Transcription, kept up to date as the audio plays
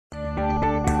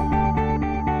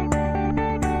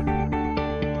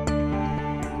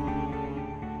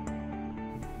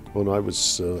When I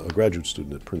was a graduate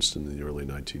student at Princeton in the early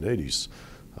 1980s,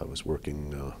 I was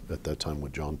working at that time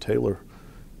with John Taylor,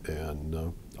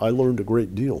 and I learned a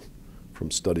great deal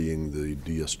from studying the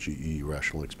DSGE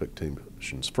rational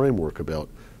expectations framework about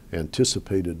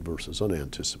anticipated versus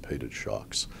unanticipated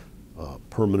shocks,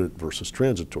 permanent versus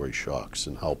transitory shocks,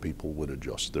 and how people would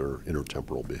adjust their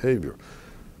intertemporal behavior.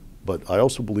 But I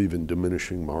also believe in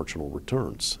diminishing marginal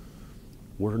returns.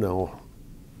 We're now,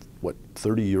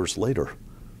 30 years later,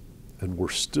 and we're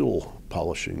still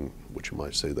polishing, what you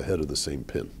might say, the head of the same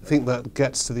pin. I think that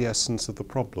gets to the essence of the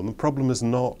problem. The problem is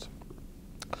not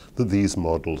that these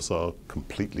models are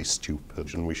completely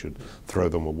stupid and we should throw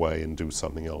them away and do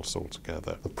something else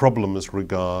altogether. The problem is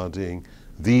regarding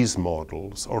these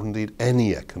models, or indeed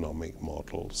any economic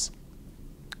models,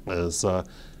 as the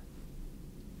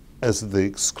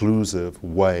exclusive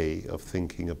way of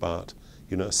thinking about,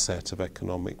 a set of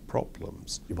economic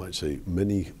problems. You might say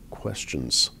many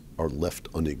questions are left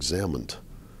unexamined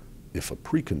if a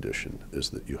precondition is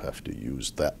that you have to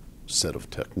use that set of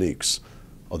techniques,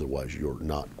 otherwise you're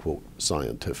not, quote,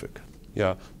 scientific.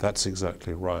 Yeah, that's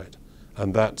exactly right.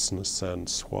 And that's in a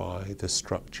sense why this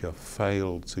structure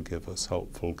failed to give us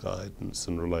helpful guidance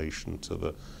in relation to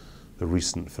the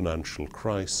recent financial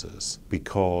crisis,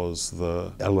 because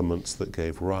the elements that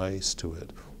gave rise to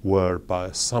it were by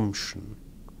assumption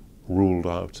ruled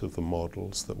out of the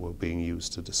models that were being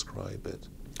used to describe it.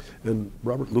 And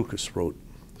Robert Lucas wrote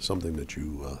something that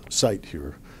you cite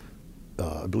here,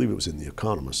 I believe it was in The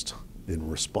Economist, in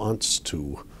response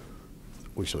to,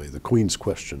 we say, the Queen's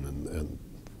question and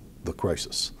the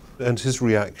crisis. And his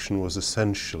reaction was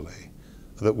essentially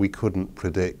that we couldn't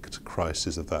predict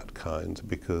crises of that kind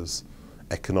because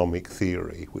economic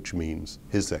theory, which means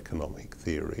his economic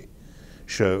theory,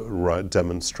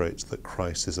 demonstrates that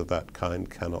crises of that kind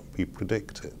cannot be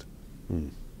predicted.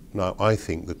 Now, I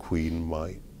think the Queen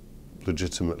might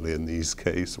legitimately in these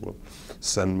cases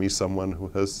send me someone who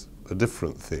has a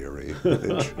different theory.